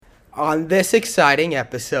On this exciting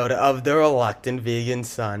episode of The Reluctant Vegan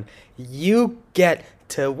Son, you get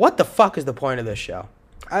to what the fuck is the point of this show?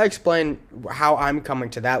 I explain how I'm coming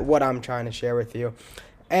to that, what I'm trying to share with you.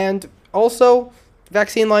 And also,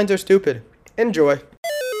 vaccine lines are stupid. Enjoy.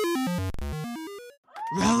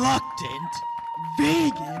 Reluctant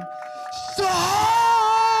Vegan Son!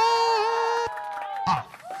 Oh,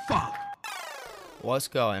 fuck. What's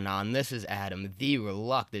going on? This is Adam, the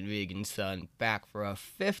Reluctant Vegan Son, back for a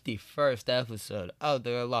 51st episode of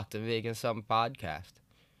the Reluctant Vegan Son podcast.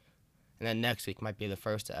 And then next week might be the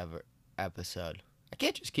first ever episode. I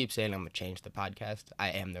can't just keep saying I'm going to change the podcast. I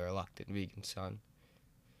am the Reluctant Vegan Son.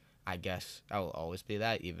 I guess I will always be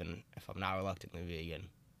that, even if I'm not reluctantly vegan.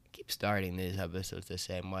 Keep starting these episodes the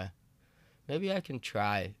same way. Maybe I can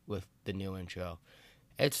try with the new intro.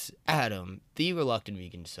 It's Adam, the Reluctant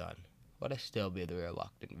Vegan Son. Would I still be the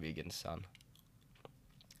Reluctant Vegan Son?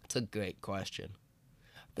 It's a great question.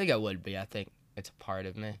 I think I would be. I think it's a part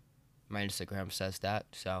of me. My Instagram says that,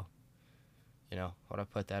 so, would I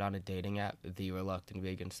put that on a dating app? The Reluctant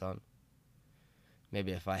Vegan Son?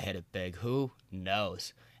 Maybe if I hit it big, who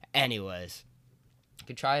knows? Anyways, I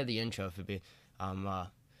could try the intro if it'd be, hey,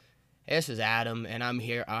 this is Adam, and I'm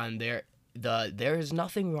here on There Is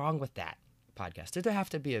Nothing Wrong With That podcast. Did there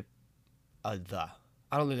have to be a the?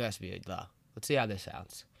 I don't think there has to be a the. Let's see how this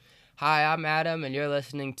sounds. Hi, I'm Adam, and you're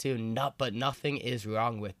listening to But Nothing Is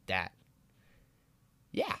Wrong With That.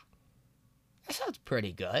 Yeah, that sounds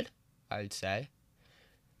pretty good, I'd say.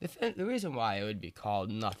 The reason why it would be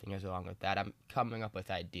called Nothing Is Wrong With That, I'm coming up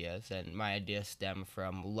with ideas, and my ideas stem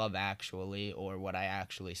from Love Actually, or what I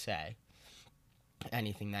actually say.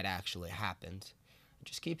 Anything that actually happens. I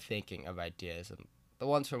just keep thinking of ideas, and the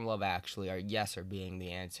ones from Love Actually are yes or being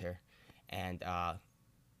the answer, and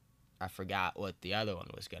I forgot what the other one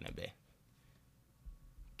was going to be.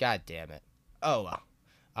 God damn it. Oh,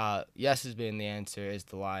 well. Yes is being the answer is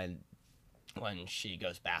the line when she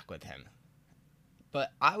goes back with him.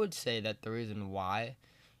 But I would say that the reason why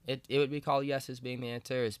it would be called Yes is being the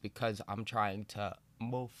answer is because I'm trying to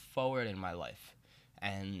move forward in my life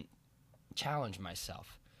and challenge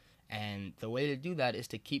myself. And the way to do that is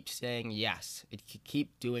to keep saying yes. To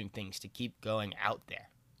keep doing things, to keep going out there.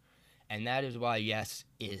 And that is why yes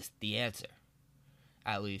is the answer,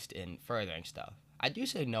 at least in furthering stuff. I do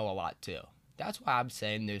say no a lot, too. That's why I'm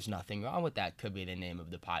saying there's nothing wrong with that could be the name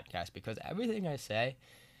of the podcast, because everything I say,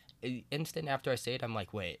 instant after I say it, I'm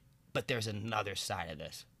like, wait, but there's another side of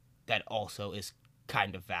this that also is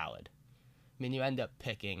kind of valid. I mean, you end up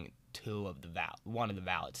picking one of the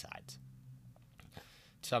valid sides.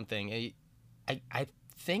 Something, I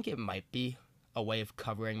think it might be a way of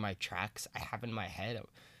covering my tracks I have in my head.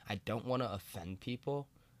 I don't want to offend people.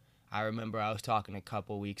 I remember I was talking a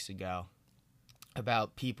couple weeks ago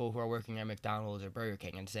about people who are working at McDonald's or Burger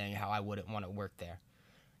King and saying how I wouldn't want to work there.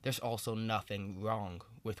 There's also nothing wrong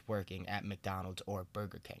with working at McDonald's or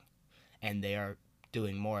Burger King. And they are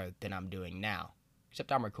doing more than I'm doing now.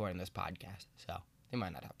 Except I'm recording this podcast, so they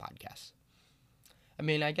might not have podcasts. I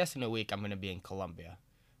mean, I guess in a week I'm going to be in Colombia.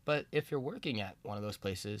 But if you're working at one of those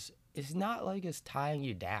places, it's not like it's tying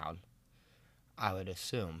you down, I would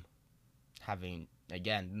assume. Having,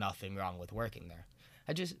 again, nothing wrong with working there.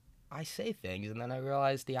 I say things and then I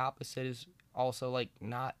realize the opposite is also,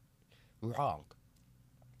 not wrong.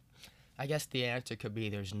 I guess the answer could be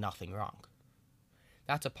there's nothing wrong.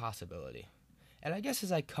 That's a possibility. And I guess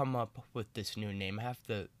as I come up with this new name, I have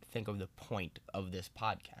to think of the point of this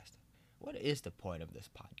podcast. What is the point of this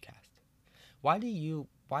podcast? Why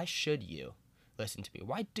should you listen to me?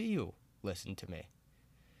 Why do you listen to me?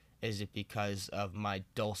 Is it because of my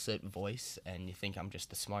dulcet voice and you think I'm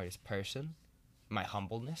just the smartest person? My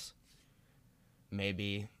humbleness?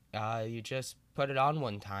 Maybe you just put it on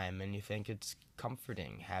one time and you think it's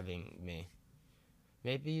comforting having me.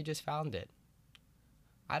 Maybe you just found it.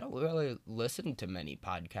 I don't really listen to many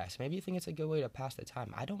podcasts. Maybe you think it's a good way to pass the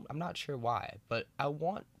time. I'm not sure why, but I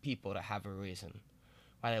want people to have a reason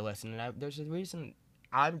why they listen. And there's a reason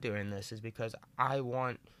I'm doing this is because I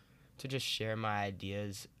want to just share my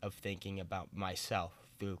ideas of thinking about myself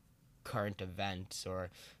through current events or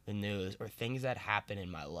the news or things that happen in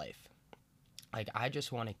my life. I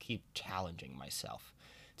just want to keep challenging myself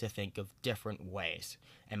to think of different ways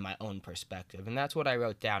and my own perspective. And that's what I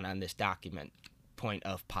wrote down on this document, point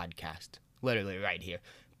of podcast, literally right here.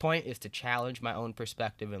 Point is to challenge my own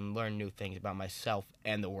perspective and learn new things about myself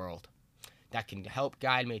and the world. That can help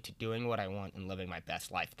guide me to doing what I want and living my best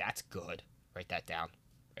life. That's good. Write that down.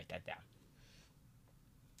 Write that down.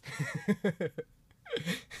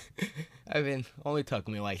 I mean, only took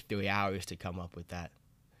me 3 hours to come up with that.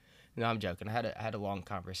 No, I'm joking. I had a long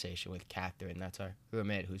conversation with Catherine. That's our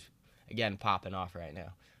roommate who's again, popping off right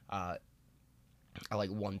now. At like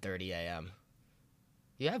 1:30 a.m.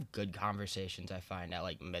 You have good conversations, I find, at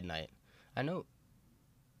like midnight. I know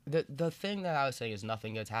the thing that I was saying is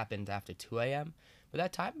nothing good happens after 2 a.m., but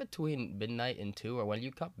that time between midnight and 2, or when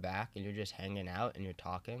you come back and you're just hanging out and you're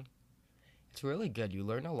talking, it's really good. You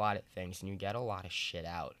learn a lot of things and you get a lot of shit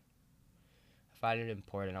out. I find it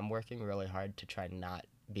important. I'm working really hard to try not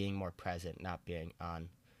being more present, not being on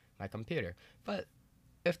my computer. But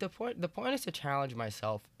if the point is to challenge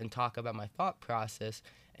myself and talk about my thought process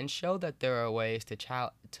and show that there are ways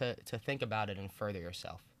to think about it and further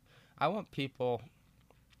yourself. I want people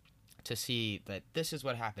to see that this is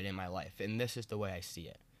what happened in my life and this is the way I see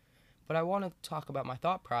it. But I want to talk about my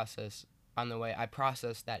thought process on the way I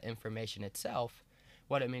process that information itself,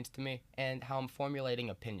 what it means to me, and how I'm formulating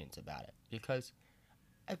opinions about it. Because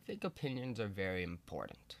I think opinions are very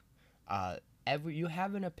important. You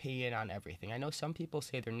have an opinion on everything. I know some people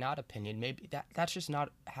say they're not opinion. Maybe that's just not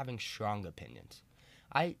having strong opinions.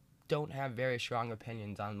 I don't have very strong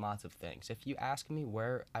opinions on lots of things. If you ask me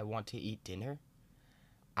where I want to eat dinner,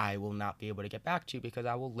 I will not be able to get back to you because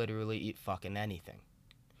I will literally eat fucking anything.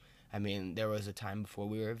 I mean, there was a time before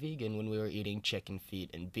we were vegan when we were eating chicken feet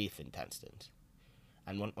and beef intestines.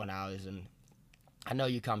 And when I was in... I know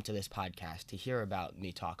you come to this podcast to hear about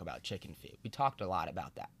me talk about chicken feet. We talked a lot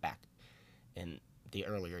about that back in the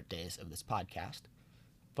earlier days of this podcast.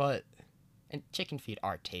 And chicken feet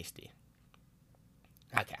are tasty.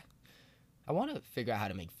 Okay. I want to figure out how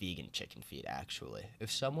to make vegan chicken feet, actually.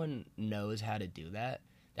 If someone knows how to do that,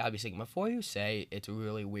 that would be sick. Before you say it's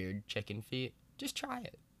really weird chicken feet, just try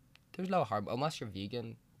it. There's no harm, unless you're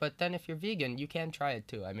vegan. But then if you're vegan, you can try it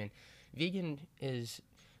too. I mean, vegan is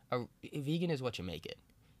what you make it.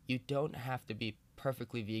 You don't have to be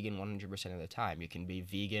perfectly vegan 100% of the time. You can be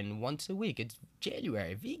vegan once a week. It's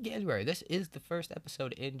January. Veganuary. This is the first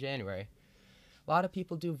episode in January. A lot of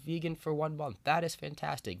people do vegan for 1 month. That is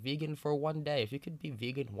fantastic. Vegan for 1 day. If you could be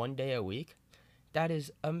vegan 1 day a week, that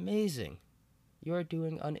is amazing. You're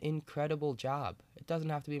doing an incredible job. It doesn't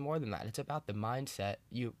have to be more than that. It's about the mindset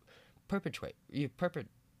you perpetrate with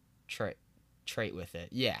it.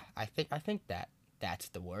 Yeah, I think that's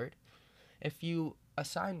the word. If you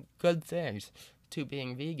assign good things to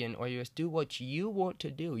being vegan, or you just do what you want to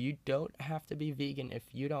do, you don't have to be vegan if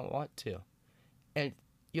you don't want to. And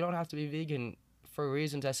you don't have to be vegan for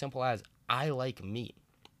reasons as simple as, I like meat.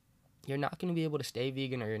 You're not going to be able to stay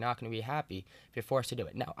vegan, or you're not going to be happy if you're forced to do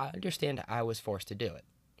it. Now, I understand I was forced to do it.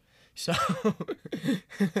 So,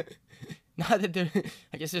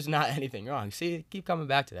 I guess there's not anything wrong. See, keep coming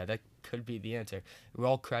back to that. That could be the answer.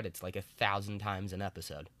 Roll credits like 1,000 times an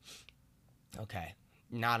episode. Okay,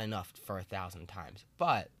 not enough for 1,000 times.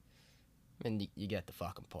 But, I mean, you get the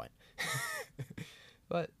fucking point.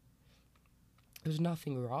 But, there's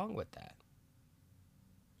nothing wrong with that.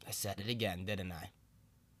 I said it again, didn't I?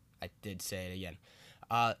 I did say it again.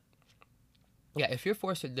 Yeah, if you're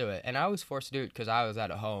forced to do it, and I was forced to do it because I was at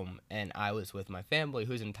home and I was with my family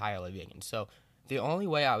who's entirely vegan. So the only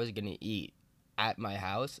way I was going to eat at my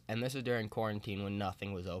house, and this is during quarantine when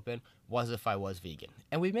nothing was open, was if I was vegan.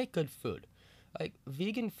 And we make good food. Like,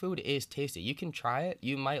 vegan food is tasty. You can try it.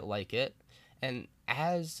 You might like it. And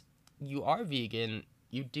as you are vegan,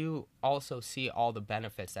 you do also see all the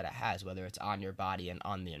benefits that it has, whether it's on your body and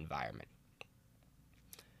on the environment.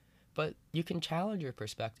 But you can challenge your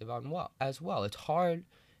perspective as well. It's hard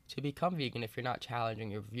to become vegan if you're not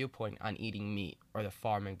challenging your viewpoint on eating meat or the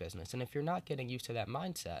farming business. And if you're not getting used to that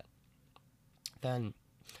mindset, then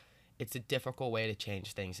it's a difficult way to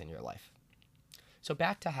change things in your life. So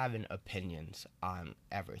back to having opinions on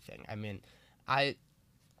everything. I mean, I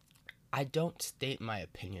don't state my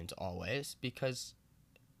opinions always because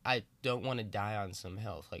I don't want to die on some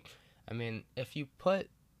hills. Like, I mean, if you put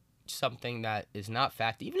something that is not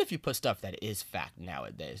fact, even if you put stuff that is fact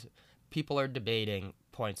nowadays, people are debating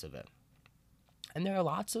points of it. And there are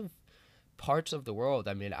lots of parts of the world.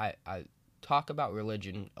 I mean, I talk about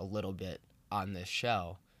religion a little bit on this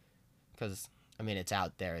show because, I mean, it's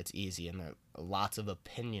out there, it's easy, and there are lots of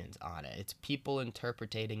opinions on it. It's people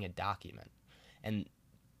interpreting a document, and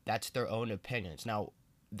that's their own opinions. Now,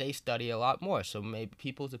 they study a lot more, so maybe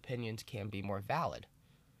people's opinions can be more valid.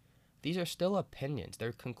 These are still opinions.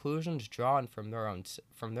 They're conclusions drawn from their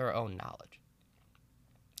own knowledge.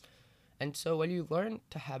 And so when you learn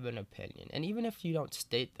to have an opinion, and even if you don't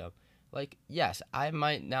state them, like, yes, I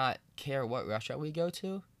might not care what restaurant we go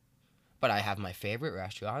to, but I have my favorite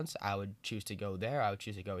restaurants. I would choose to go there. I would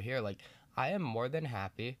choose to go here. Like, I am more than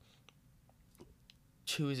happy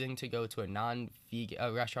choosing to go to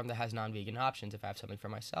a restaurant that has non-vegan options if I have something for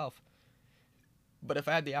myself. But if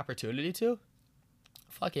I had the opportunity to,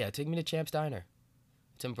 fuck yeah, take me to Champ's Diner.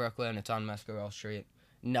 It's in Brooklyn. It's on Masquerade Street.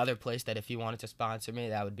 Another place that if you wanted to sponsor me,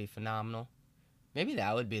 that would be phenomenal. Maybe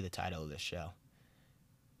that would be the title of this show.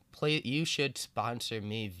 You should sponsor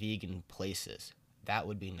me vegan places. That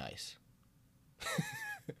would be nice.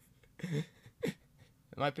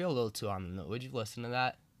 It might be a little too on the note. Would you listen to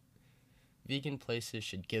that? Vegan places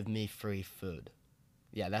should give me free food.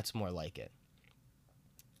 Yeah, that's more like it.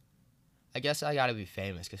 I guess I gotta be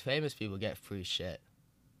famous, because famous people get free shit.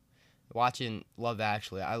 Watching Love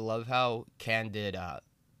Actually, I love how candid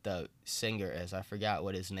the singer is. I forgot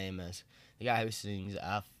what his name is. The guy who sings,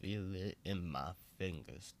 I feel it in my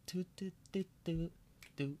fingers. Do, do, do, do,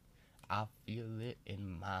 do. I feel it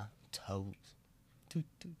in my toes. Do,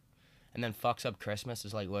 do. And then Fucks Up Christmas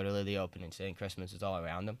is like literally the opening saying Christmas is all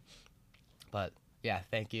around him. But yeah,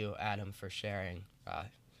 thank you, Adam, for sharing.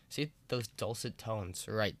 See those dulcet tones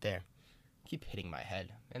right there. Keep hitting my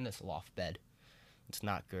head in this loft bed. It's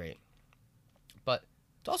not great. But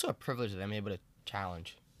it's also a privilege that I'm able to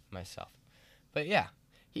challenge myself. But yeah,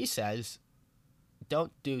 he says,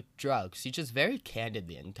 don't do drugs. He's just very candid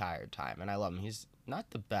the entire time, and I love him. He's not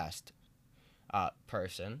the best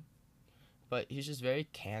person, but he's just very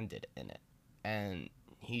candid in it. And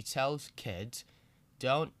he tells kids,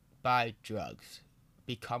 don't buy drugs.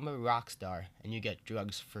 Become a rock star, and you get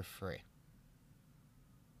drugs for free.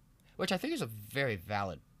 Which I think is a very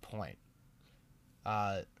valid point.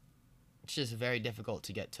 It's just very difficult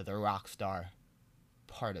to get to the rock star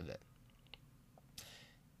part of it.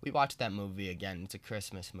 We watched that movie again. It's a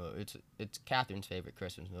Christmas movie. It's Catherine's favorite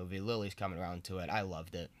Christmas movie. Lily's coming around to it. I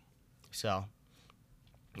loved it. So,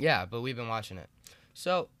 yeah, but we've been watching it.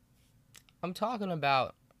 So, I'm talking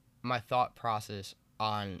about my thought process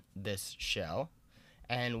on this show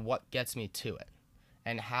and what gets me to it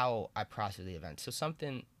and how I process the events.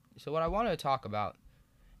 So what I wanted to talk about,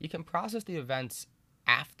 you can process the events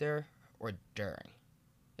after or during.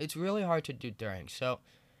 It's really hard to do during. So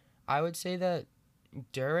I would say that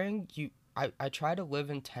during, I try to live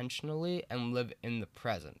intentionally and live in the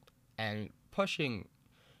present and pushing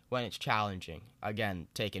when it's challenging. Again,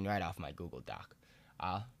 taken right off my Google Doc.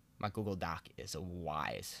 My Google Doc is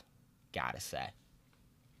wise, gotta say.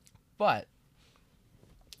 But,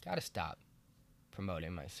 gotta stop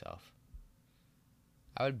promoting myself.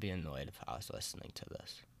 I would be annoyed if I was listening to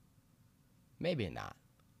this. Maybe not.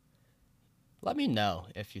 Let me know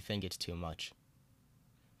if you think it's too much.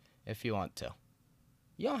 If you want to.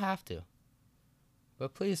 You don't have to.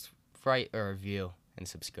 But please write a review and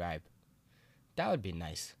subscribe. That would be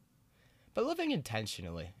nice. But living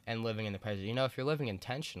intentionally and living in the present. You know, if you're living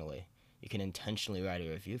intentionally, you can intentionally write a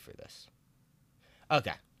review for this.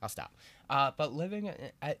 Okay, I'll stop. But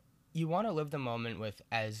you want to live the moment with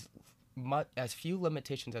as few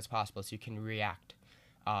limitations as possible, so you can react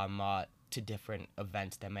to different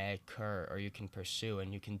events that may occur, or you can pursue,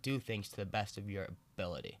 and you can do things to the best of your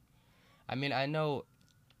ability. I mean, I know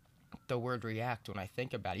the word react when I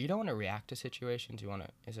think about it. You don't want to react to situations.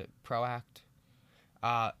 Is it proact?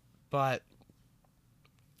 But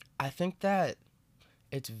I think that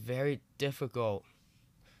it's very difficult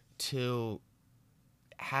to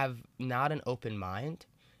have not an open mind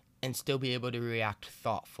and still be able to react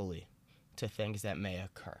thoughtfully to things that may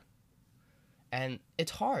occur. And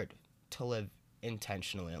it's hard to live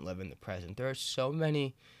intentionally and live in the present. There are so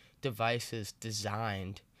many devices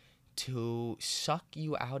designed to suck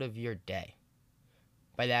you out of your day.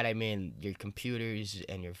 By that I mean your computers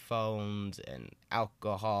and your phones and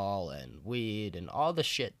alcohol and weed and all the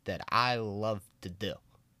shit that I love to do.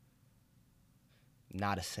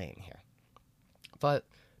 Not a saying here. But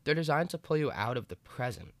they're designed to pull you out of the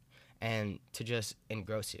present and to just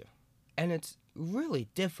engross you. And it's really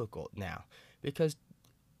difficult now because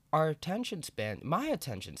my attention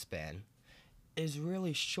span is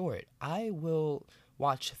really short. I will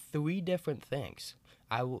watch 3 different things.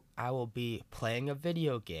 I will be playing a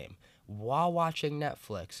video game while watching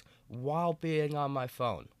Netflix, while being on my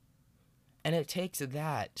phone. And it takes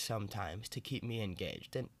that sometimes to keep me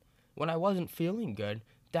engaged. And when I wasn't feeling good,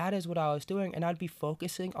 that is what I was doing, and I'd be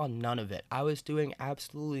focusing on none of it. I was doing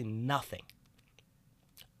absolutely nothing.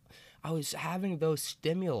 I was having those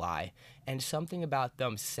stimuli, and something about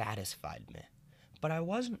them satisfied me.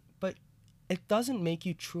 But it doesn't make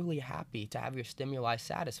you truly happy to have your stimuli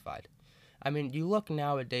satisfied. I mean, you look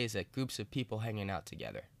nowadays at groups of people hanging out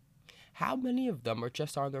together. How many of them are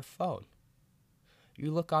just on their phone?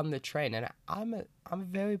 You look on the train, and I'm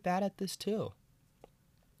very bad at this too.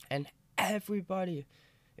 And everybody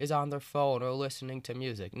is on their phone or listening to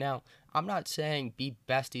music. Now, I'm not saying be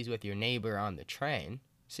besties with your neighbor on the train,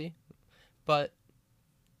 see? But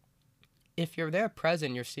if you're there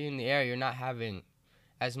present, you're seeing the air, you're not having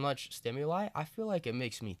as much stimuli, I feel like it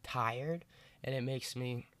makes me tired and it makes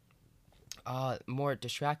me more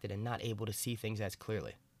distracted and not able to see things as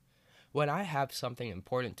clearly. When I have something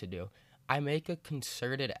important to do, I make a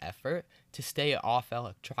concerted effort to stay off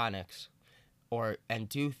electronics and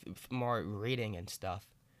do more reading and stuff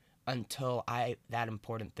until that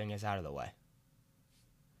important thing is out of the way.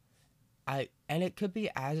 And it could be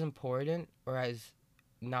as important or as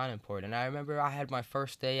not important. I remember I had my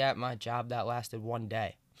first day at my job that lasted 1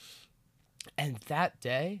 day. And that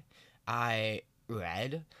day, I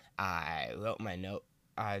read, I wrote my note,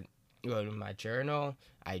 I wrote in my journal,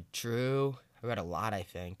 I drew, I read a lot, I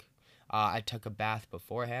think. I took a bath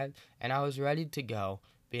beforehand, and I was ready to go,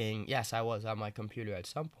 yes, I was on my computer at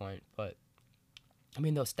some point, but, I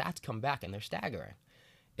mean, those stats come back, and they're staggering.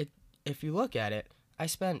 If you look at it, I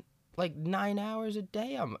spent, 9 hours a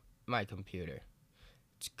day on my computer.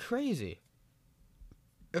 It's crazy.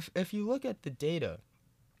 If you look at the data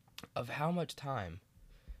of how much time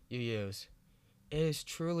you use, it is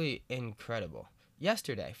truly incredible.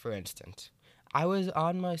 Yesterday, for instance, I was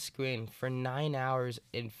on my screen for 9 hours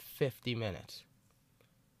and 50 minutes.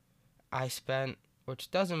 Which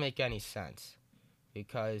doesn't make any sense,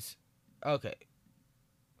 because, okay.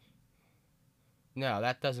 No,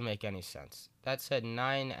 that doesn't make any sense. That said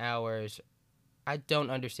 9 hours. I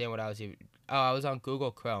don't understand what I was even... Oh, I was on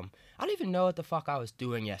Google Chrome. I don't even know what the fuck I was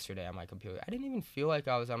doing yesterday on my computer. I didn't even feel like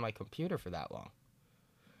I was on my computer for that long.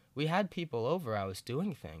 We had people over, I was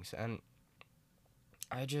doing things, and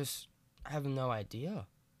I have no idea.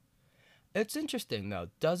 It's interesting, though.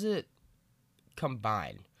 Does it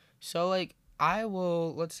combine? So,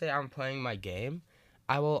 let's say I'm playing my game,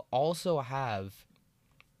 I will also have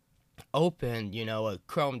open, a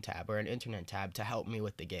Chrome tab or an internet tab to help me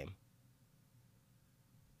with the game.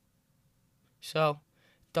 So,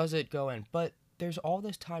 does it go in? But there's all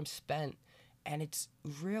this time spent, and it's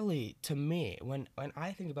really, to me, when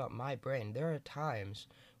I think about my brain, there are times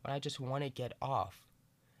when I just want to get off.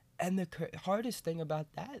 And the hardest thing about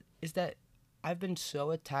that is that I've been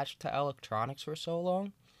so attached to electronics for so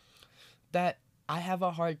long that I have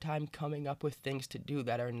a hard time coming up with things to do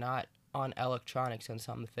that are not on electronics and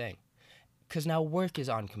something. Because now work is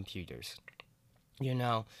on computers,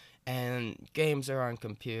 and games are on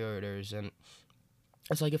computers, and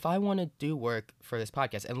it's like if I want to do work for this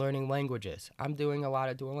podcast and learning languages, I'm doing a lot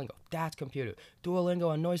of Duolingo. That's computer.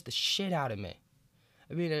 Duolingo annoys the shit out of me.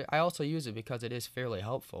 I mean, I also use it because it is fairly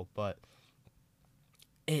helpful, but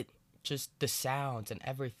the sounds and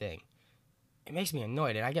everything, it makes me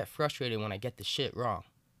annoyed, and I get frustrated when I get the shit wrong.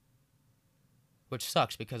 Which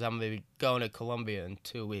sucks because I'm going to be going to Colombia in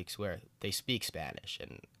 2 weeks where they speak Spanish,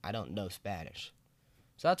 and I don't know Spanish.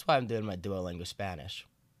 So that's why I'm doing my Duolingo Spanish.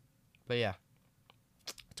 But yeah.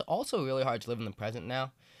 It's also really hard to live in the present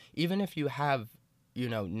now. Even if you have, you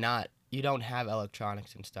don't have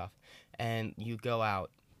electronics and stuff, and you go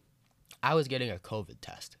out. I was getting a COVID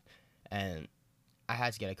test, and I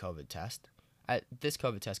had to get a COVID test. This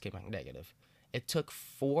COVID test came back negative. It took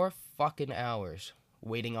 4 fucking hours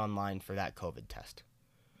waiting online for that COVID test.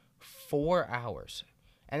 4 hours.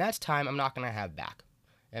 And that's time I'm not going to have back.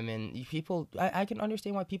 I mean, I can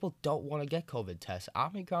understand why people don't want to get COVID tests.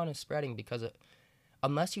 Omicron is spreading because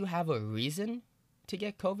unless you have a reason to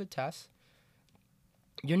get COVID tests,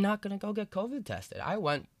 you're not going to go get COVID tested. I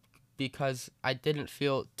went because I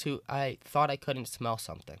thought I couldn't smell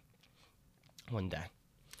something one day.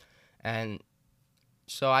 And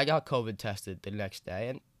so I got COVID tested the next day,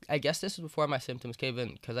 and I guess this was before my symptoms came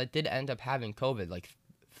in, because I did end up having COVID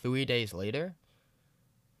 3 days later,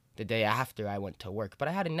 the day after I went to work. But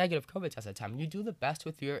I had a negative COVID test at the time. You do the best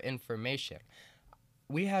with your information.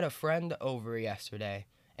 We had a friend over yesterday,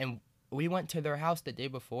 and we went to their house the day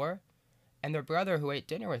before, and their brother who ate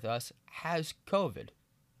dinner with us has COVID,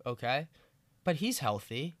 okay? But he's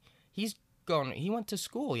healthy. He went to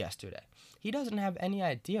school yesterday. He doesn't have any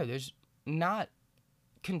idea. There's not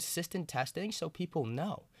consistent testing, so people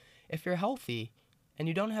know. If you're healthy and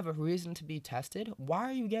you don't have a reason to be tested,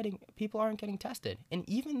 people aren't getting tested? And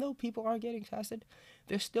even though people aren't getting tested,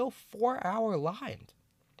 there's still 4-hour lines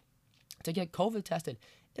to get COVID tested.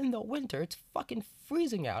 In the winter, it's fucking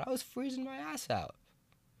freezing out. I was freezing my ass out.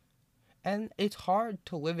 And it's hard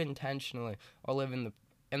to live intentionally or live in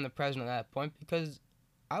the present at that point, because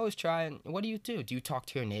I was trying. What do? Do you talk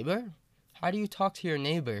to your neighbor? How do you talk to your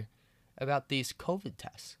neighbor about these COVID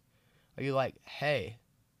tests? Are you like, hey,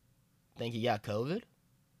 think you got COVID?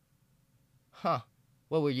 Huh,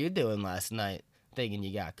 what were you doing last night thinking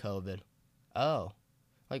you got COVID? Oh,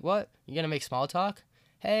 like what? You gonna make small talk?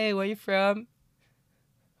 Hey, where you from?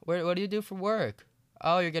 What do you do for work?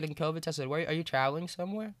 Oh, you're getting COVID tested. Where are you traveling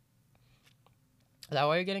somewhere? Is that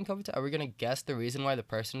why you're getting COVID tested? Are we going to guess the reason why the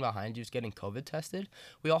person behind you is getting COVID tested?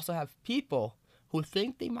 We also have people who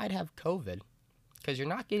think they might have COVID because you're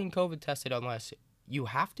not getting COVID tested unless you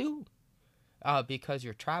have to, because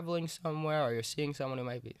you're traveling somewhere or you're seeing someone who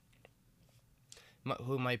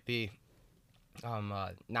might be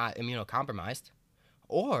not immunocompromised,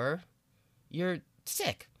 or you're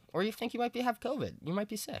sick, or you think you might have COVID. You might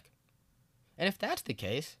be sick. And if that's the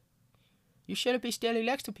case, you shouldn't be standing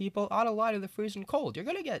next to people out of line in the freezing cold. You're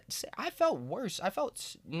going to get sick. I felt worse. I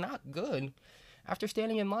felt not good after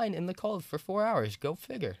standing in line in the cold for 4 hours. Go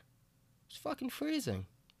figure. It's fucking freezing.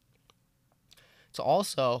 So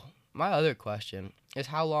also, my other question is,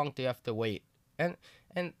 how long do you have to wait? And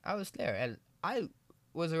I was there, and I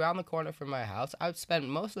was around the corner from my house. I spent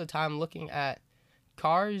most of the time looking at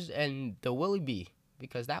cars and the Willie B,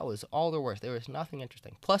 because that was all there was. There was nothing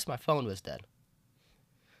interesting. Plus, my phone was dead.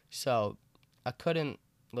 So I couldn't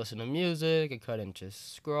listen to music. I couldn't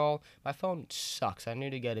just scroll. My phone sucks. I need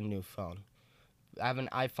to get a new phone. I have an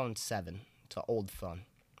iPhone 7. It's an old phone.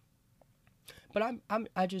 But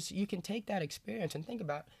you can take that experience and think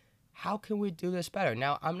about, how can we do this better?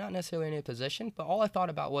 Now, I'm not necessarily in a position, but all I thought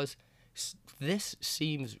about was, this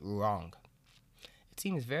seems wrong. It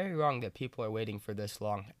seems very wrong that people are waiting for this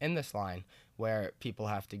long in this line, where people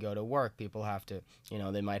have to go to work, people have to,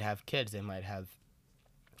 they might have kids, they might have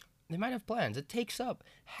plans. It takes up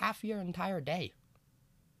half your entire day.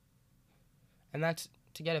 And that's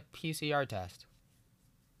to get a PCR test.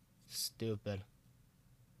 Stupid.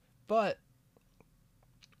 But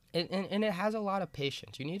and it has a lot of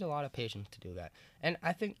patience. You need a lot of patience to do that. And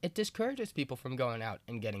I think it discourages people from going out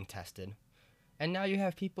and getting tested. And now you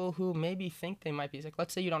have people who maybe think they might be sick.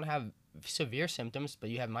 Let's say you don't have severe symptoms, but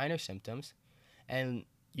you have minor symptoms. And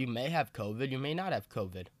you may have COVID, you may not have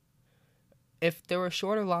COVID. If there were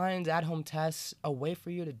shorter lines, at-home tests, a way for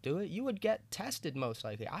you to do it, you would get tested most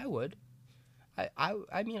likely. I would.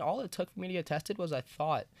 I mean, all it took for me to get tested was I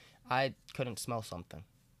thought I couldn't smell something.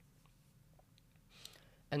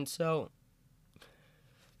 And so,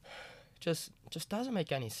 just doesn't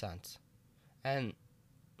make any sense. And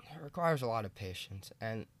it requires a lot of patience.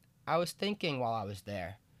 And I was thinking while I was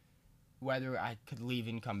there whether I could leave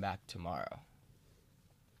and come back tomorrow.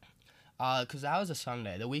 Because that was a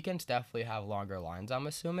Sunday. The weekends definitely have longer lines, I'm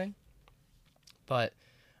assuming. But,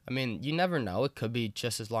 I mean, you never know. It could be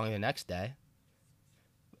just as long the next day.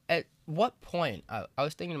 At what point, I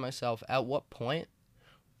was thinking to myself, at what point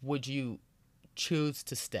would you choose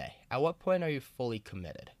to stay? At what point are you fully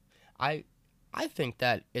committed? I think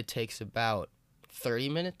that it takes about 30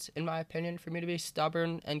 minutes, in my opinion, for me to be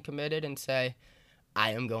stubborn and committed and say,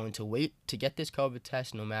 I am going to wait to get this COVID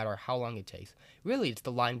test no matter how long it takes. Really, it's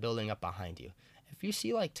the line building up behind you. If you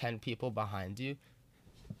see like 10 people behind you,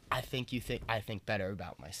 I think better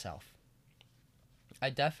about myself. I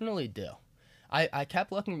definitely do. I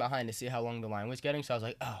kept looking behind to see how long the line was getting, so I was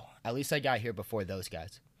like, oh, at least I got here before those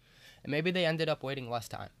guys. And maybe they ended up waiting less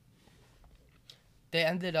time.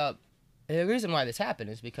 The reason why this happened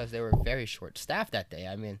is because they were very short-staffed that day.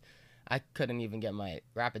 I mean, I couldn't even get my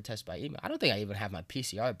rapid test by email. I don't think I even have my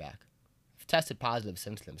PCR back. I've tested positive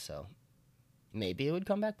since then, so maybe it would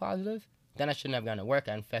come back positive. Then I shouldn't have gone to work.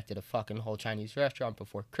 I infected a fucking whole Chinese restaurant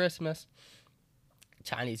before Christmas.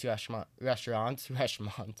 Chinese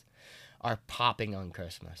restaurants are popping on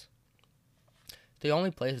Christmas. The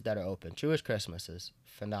only places that are open. Jewish Christmas is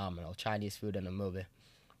phenomenal. Chinese food and a movie.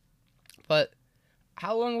 But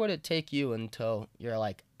how long would it take you until you're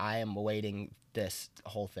like, I am waiting this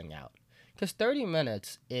whole thing out? Because 30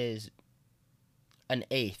 minutes is an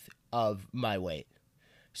eighth of my wait.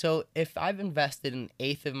 So if I've invested an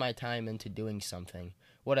eighth of my time into doing something,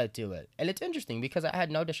 would I do it? And it's interesting because I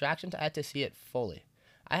had no distractions. I had to see it fully.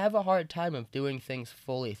 I have a hard time of doing things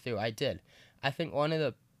fully through. I did. I think one of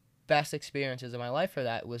the best experiences of my life for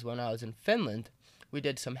that was when I was in Finland. We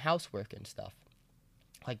did some housework and stuff.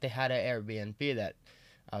 Like they had an Airbnb that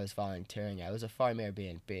I was volunteering at. It was a farm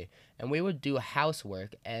Airbnb. And we would do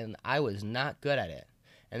housework, and I was not good at it.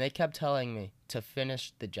 And they kept telling me to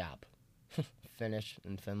finish the job. Finish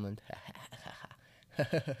in Finland.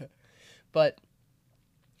 But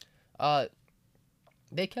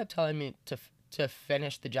they kept telling me to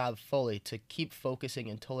finish the job fully, to keep focusing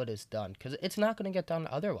until it is done. Because it's not going to get done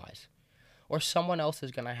otherwise. Or someone else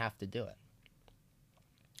is going to have to do it.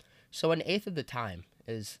 So an eighth of the time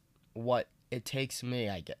is what it takes me,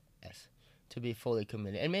 I guess, to be fully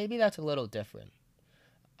committed. And maybe that's a little different.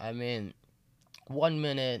 I mean, 1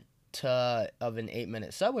 minute of an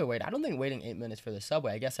 8-minute subway wait. I don't think waiting 8 minutes for the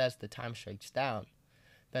subway, I guess as the time shrinks down,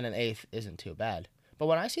 then an eighth isn't too bad. But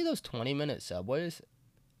when I see those 20-minute subways,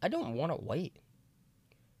 I don't want to wait.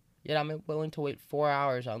 Yet I'm willing to wait 4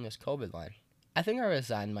 hours on this COVID line. I think I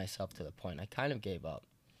resigned myself to the point. I kind of gave up.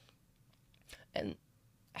 And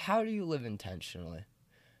how do you live intentionally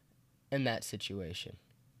in that situation?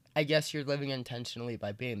 I guess you're living intentionally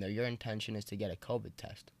by being there. Your intention is to get a COVID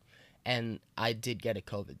test. And I did get a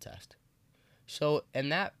COVID test. So in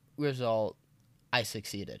that result, I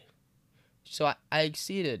succeeded. So I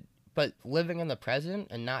exceeded. But living in the present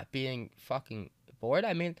and not being fucking bored,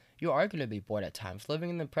 I mean, you are going to be bored at times. Living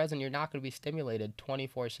in the present, you're not going to be stimulated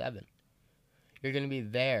 24/7. You're going to be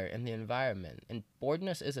there in the environment. And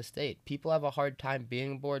boredness is a state. People have a hard time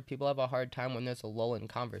being bored. People have a hard time when there's a lull in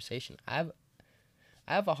conversation. I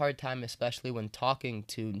have a hard time, especially when talking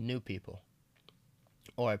to new people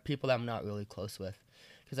or people that I'm not really close with.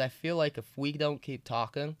 Because I feel like if we don't keep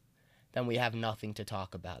talking, then we have nothing to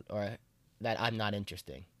talk about or that I'm not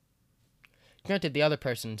interesting. Granted, the other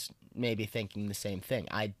person's maybe thinking the same thing.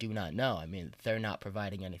 I do not know. I mean, they're not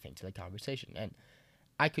providing anything to the conversation. And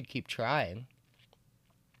I could keep trying.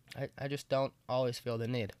 I just don't always feel the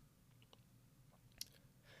need.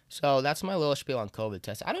 So that's my little spiel on COVID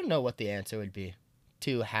tests. I don't know what the answer would be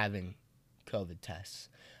to having COVID tests.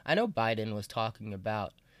 I know Biden was talking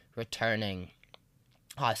about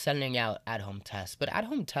sending out at-home tests. But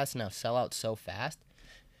at-home tests now sell out so fast.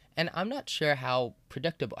 And I'm not sure how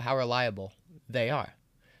reliable they are.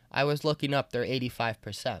 I was looking up, they're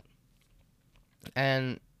 85%.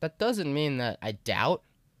 And that doesn't mean that I doubt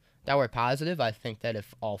that we're positive. I think that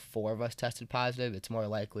if all 4 of us tested positive, it's more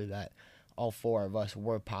likely that all 4 of us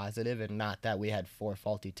were positive and not that we had 4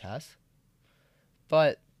 faulty tests.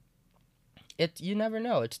 But you never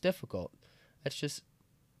know. It's difficult. It's just,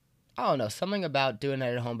 I don't know, something about doing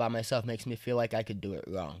it at home by myself makes me feel like I could do it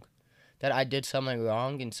wrong. That I did something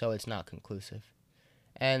wrong, and so it's not conclusive.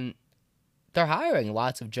 And they're hiring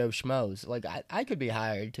lots of Joe Schmoes. Like, I could be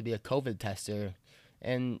hired to be a COVID tester,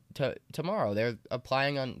 and tomorrow they're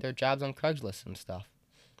applying on their jobs on Craigslist and stuff.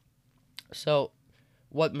 So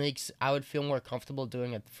I would feel more comfortable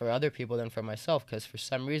doing it for other people than for myself, because for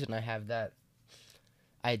some reason I have that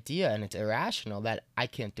idea, and it's irrational, that I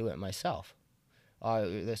can't do it myself,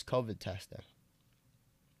 this COVID testing.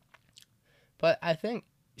 But I think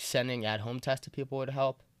sending at-home tests to people would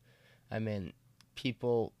help. I mean,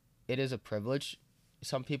 it is a privilege.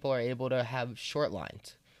 Some people are able to have short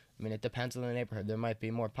lines. I mean, it depends on the neighborhood. There might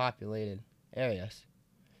be more populated areas.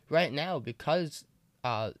 Right now, because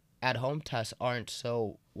at-home tests aren't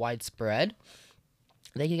so widespread,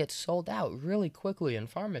 they can get sold out really quickly in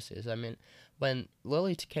pharmacies. I mean, when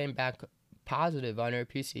Lily came back positive on her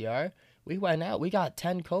PCR, we went out. We got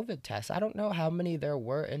 10 COVID tests. I don't know how many there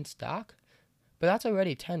were in stock, but that's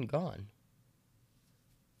already 10 gone.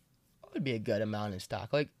 That would be a good amount in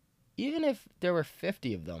stock. Like, even if there were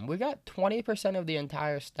 50 of them, we got 20% of the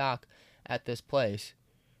entire stock at this place,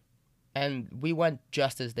 and we went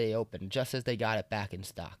just as they opened, just as they got it back in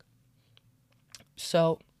stock.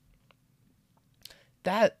 So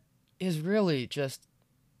that is really just,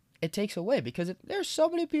 it takes away, because there's so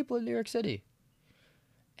many people in New York City.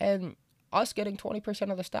 And us getting 20%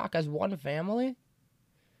 of the stock as one family,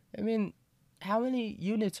 I mean, how many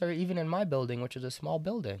units are even in my building, which is a small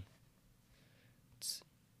building?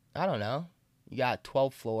 I don't know. You got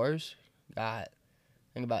 12 floors. Got,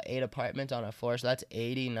 I think, about 8 apartments on a floor, so that's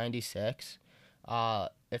 80, 96.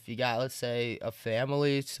 If you got, let's say, a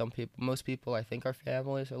family, most people I think are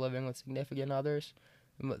families, are living with significant others.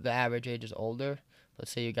 The average age is older.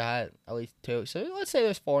 Let's say you got at least 2. So let's say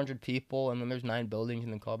there's 400 people, and then there's 9 buildings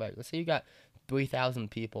in the co-op. Let's say you got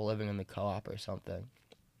 3,000 people living in the co-op or something,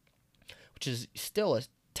 which is still a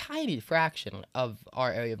tiny fraction of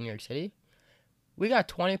our area of New York City. We got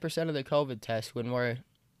 20% of the COVID tests when I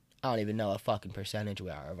don't even know what fucking percentage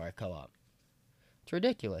we are of our co-op. It's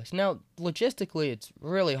ridiculous. Now, logistically, it's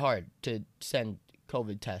really hard to send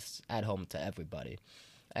COVID tests at home to everybody.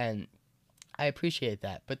 And I appreciate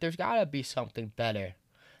that. But there's got to be something better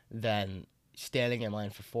than standing in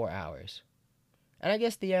line for 4 hours. And I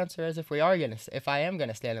guess the answer is, if I am going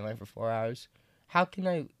to stand in line for 4 hours, how can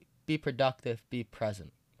I be productive, be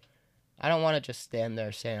present? I don't want to just stand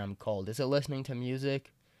there saying I'm cold. Is it listening to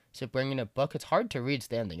music? Is it bringing a book? It's hard to read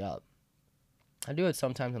standing up. I do it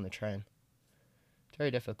sometimes on the train. It's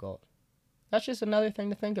very difficult. That's just another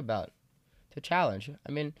thing to think about, to challenge.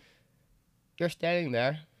 I mean, you're standing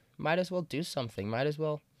there. Might as well do something. Might as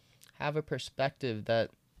well have a perspective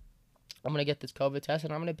that I'm going to get this COVID test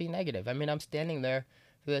and I'm going to be negative. I mean, I'm standing there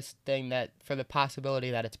for for the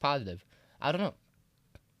possibility that it's positive. I don't know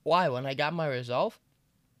why. When I got my result,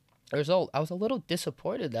 I was a little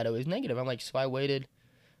disappointed that it was negative. I'm like, so I waited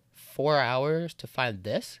 4 hours to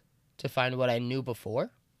find what I knew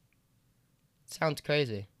before? Sounds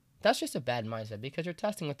crazy. That's just a bad mindset because you're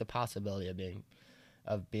testing with the possibility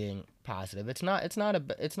of being positive. It's not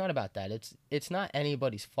about that. It's not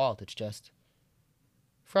anybody's fault. It's just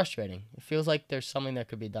frustrating. It feels like there's something that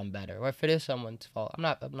could be done better. Or if it is someone's fault, I'm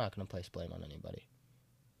not going to place blame on anybody.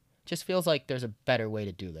 It just feels like there's a better way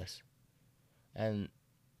to do this. And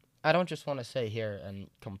I don't just want to sit here and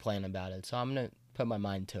complain about it. So I'm going to put my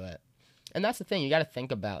mind to it. And that's the thing. You got to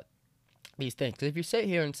think about these things. Because if you sit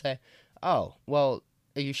here and say, oh, well,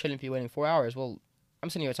 you shouldn't be waiting 4 hours. Well, I'm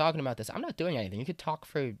sitting here talking about this. I'm not doing anything. You could talk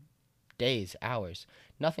for days, hours.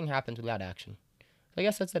 Nothing happens without action. So I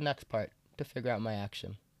guess that's the next part, to figure out my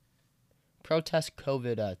action. Protest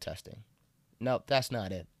COVID testing. Nope, that's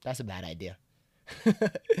not it. That's a bad idea.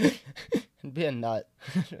 Be a nut.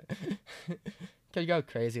 Could go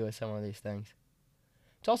crazy with some of these things.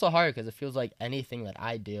 It's also hard because it feels like anything that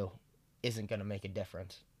I do isn't going to make a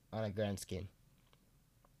difference on a grand scheme.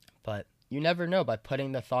 But you never know. By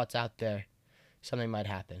putting the thoughts out there, something might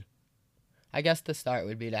happen. I guess the start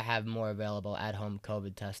would be to have more available at-home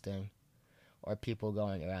COVID testing or people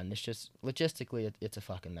going around. It's just, logistically, it's a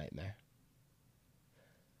fucking nightmare.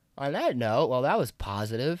 On that note, well, that was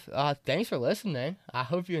positive. Thanks for listening. I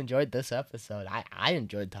hope you enjoyed this episode. I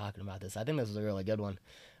enjoyed talking about this. I think this was a really good one.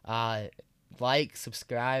 Like,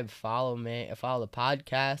 subscribe, follow me, follow the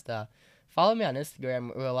podcast. Follow me on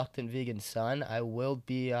Instagram, Reluctant Vegan Son. I will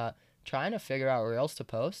be trying to figure out reels to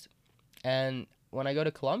post. And when I go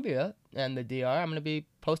to Colombia and the DR, I'm going to be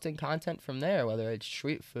posting content from there, whether it's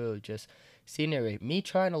street food, just scenery, me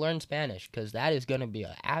trying to learn Spanish, because that is going to be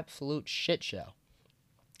an absolute shit show.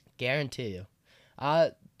 Guarantee you.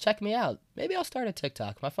 Check me out. Maybe I'll start a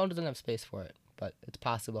TikTok. My phone doesn't have space for it, but it's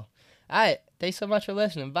possible. All right. Thanks so much for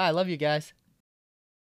listening. Bye. Love you guys.